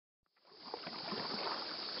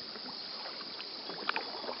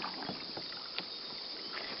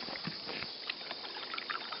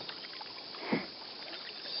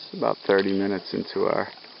It's about 30 minutes into our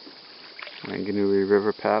Whanganui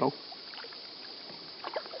River paddle.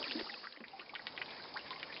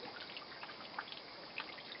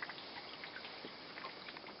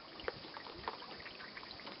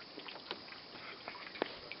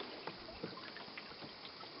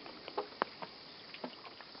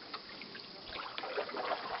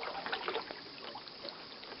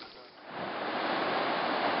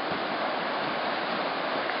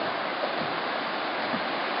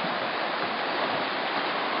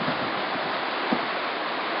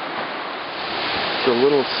 It's a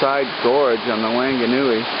little side gorge on the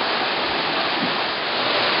Whanganui.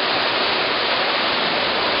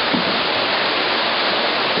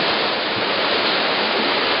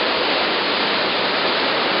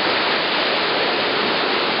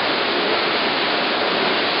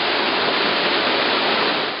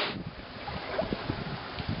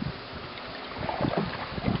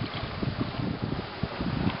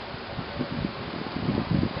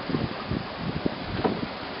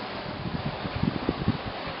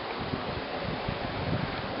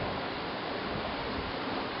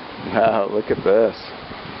 Wow, look at this.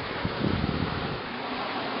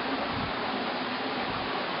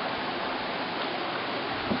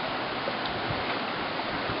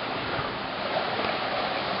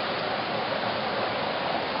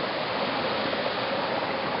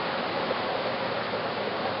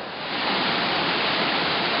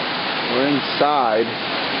 We're inside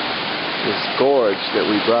this gorge that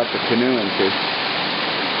we brought the canoe into.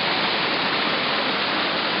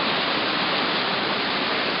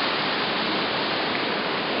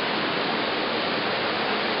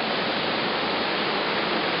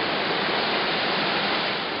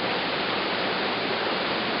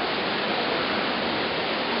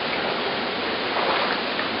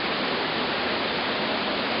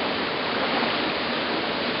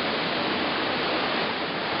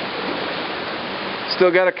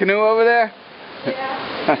 Still got a canoe over there?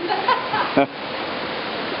 Yeah.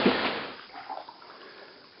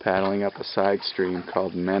 Paddling up a side stream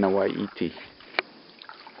called Manawaiti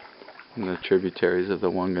in the tributaries of the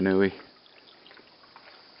Whanganui.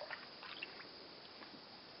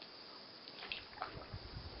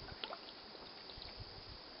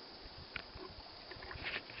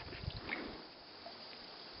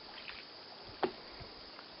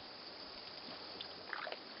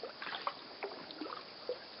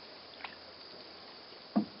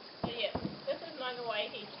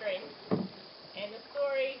 Stream, and the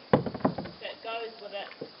story that goes with it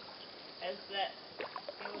is that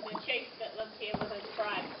there was a chief that lived here with his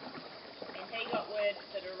tribe, and he got word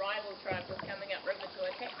that a rival tribe was coming upriver to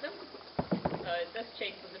attack them. So this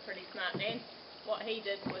chief was a pretty smart man. What he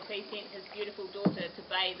did was he sent his beautiful daughter to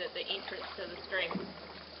bathe at the entrance to the stream.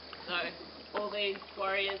 So all these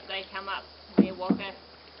warriors, they come up in their waka,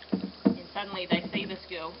 and suddenly they see this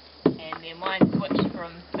girl, and their mind switch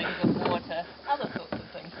from things of war to other sorts of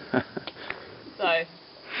things. So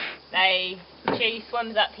she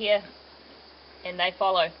swims up here and they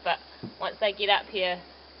follow, but once they get up here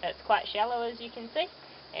it's quite shallow, as you can see,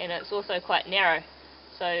 and it's also quite narrow,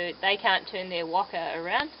 so they can't turn their waka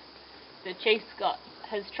around. The chief's got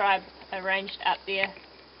his tribe arranged up there,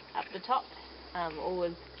 up the top, all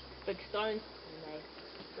with big stones, and they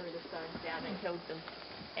threw the stones down and killed them.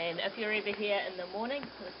 And if you're ever here in the morning,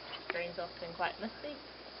 the stream's often quite misty,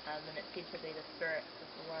 and it's said to be the spirits of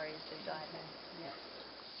the warriors who died here. Yeah.